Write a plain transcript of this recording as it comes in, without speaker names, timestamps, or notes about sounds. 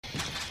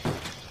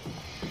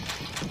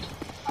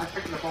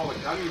up all the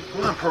gun.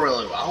 Come on,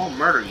 Perillo. I'll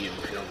murder you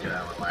if you don't get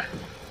out of the way.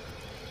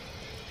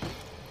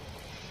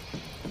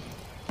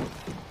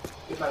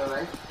 By the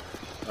way,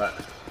 But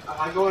if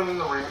I go into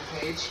the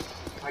rampage,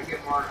 I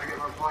get more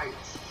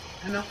points.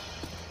 I know.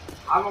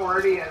 I'm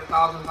already at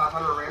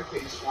 1,500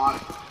 rampage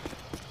slot.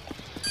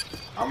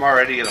 I'm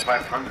already at a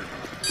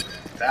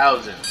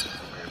 500,000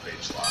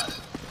 rampage slot.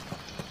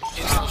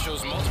 Intel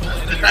shows multiple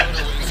enemy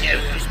rotor wings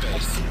in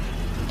space.